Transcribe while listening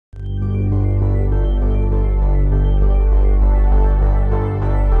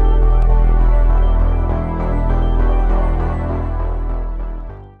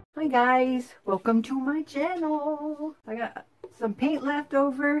guys, welcome to my channel. I got some paint left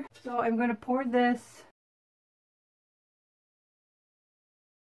over, so I'm going to pour this.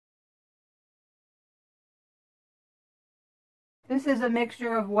 This is a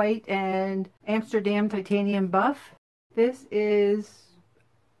mixture of white and Amsterdam titanium buff. This is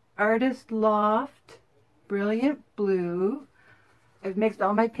Artist Loft Brilliant Blue. I've mixed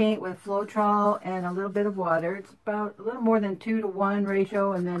all my paint with Floetrol and a little bit of water. It's about a little more than 2-to-1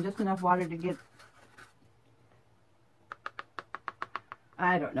 ratio, and then just enough water to get,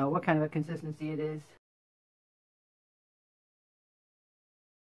 I don't know what kind of a consistency it is.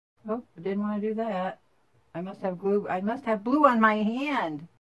 Oh, I didn't want to do that. I must have glue. I must have blue on my hand.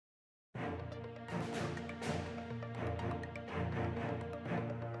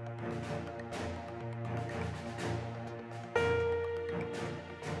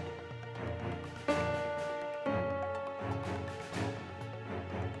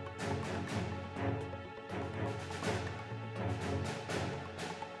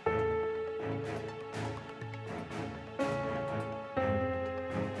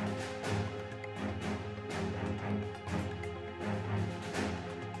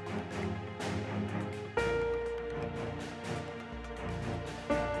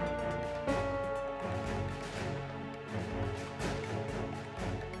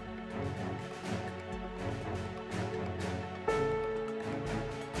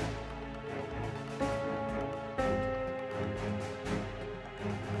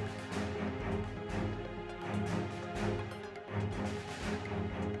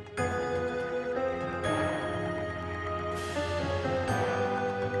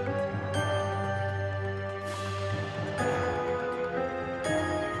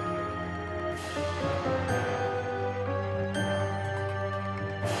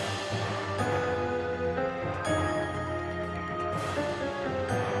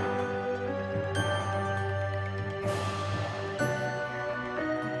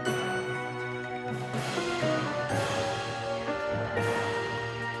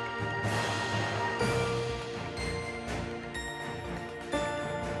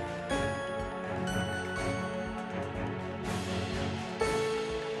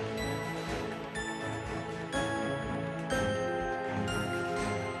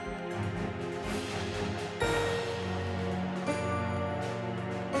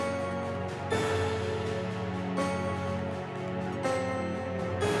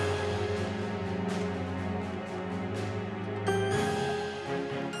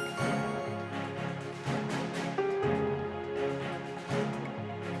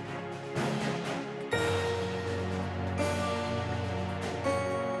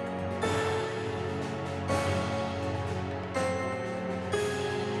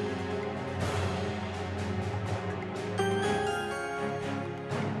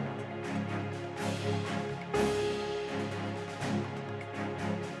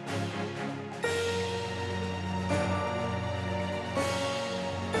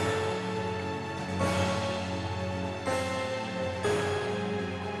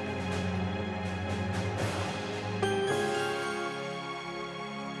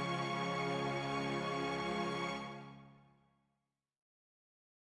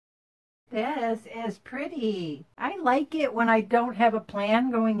 This is pretty. I like it when I don't have a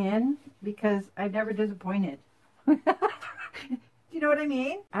plan going in because I'm never disappointed. Do you know what I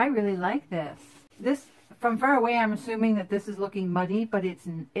mean? I really like this. This, from far away, I'm assuming that this is looking muddy, but it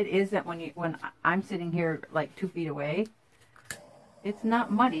isn't when I'm sitting here like 2 feet away. It's not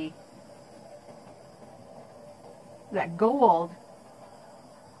muddy. That gold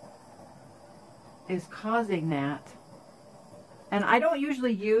is causing that. And I don't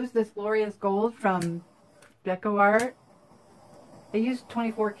usually use this Glorious Gold from Deco Art. I use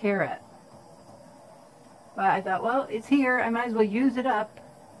 24 karat. But I thought, well, it's here. I might as well use it up.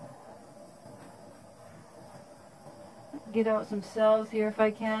 Get out some cells here if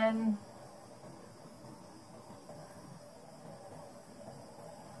I can.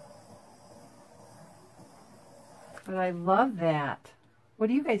 But I love that. What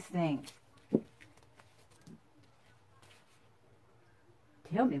do you guys think?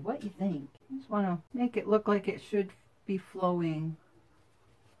 Tell me what you think. I just want to make it look like it should be flowing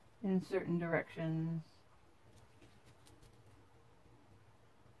in certain directions.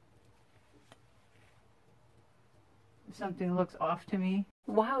 If something looks off to me.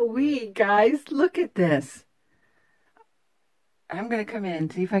 Wowee, guys, look at this. I'm going to come in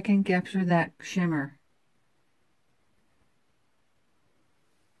and see if I can capture that shimmer.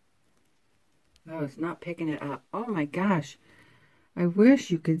 Oh, it's not picking it up. Oh my gosh. I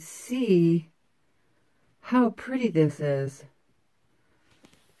wish you could see how pretty this is.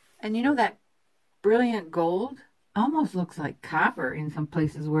 And you know that brilliant gold almost looks like copper in some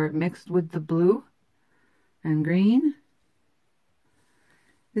places where it mixed with the blue and green.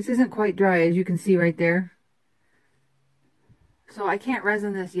 This isn't quite dry, as you can see right there. So I can't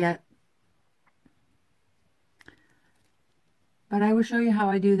resin this yet. But I will show you how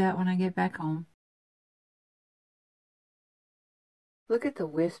I do that when I get back home. Look at the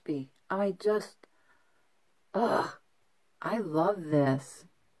wispy. I love this.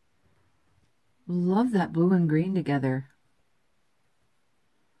 Love that blue and green together.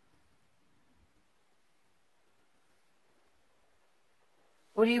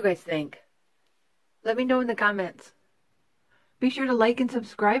 What do you guys think? Let me know in the comments. Be sure to like and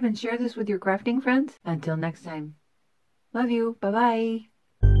subscribe and share this with your crafting friends. Until next time. Love you. Bye-bye.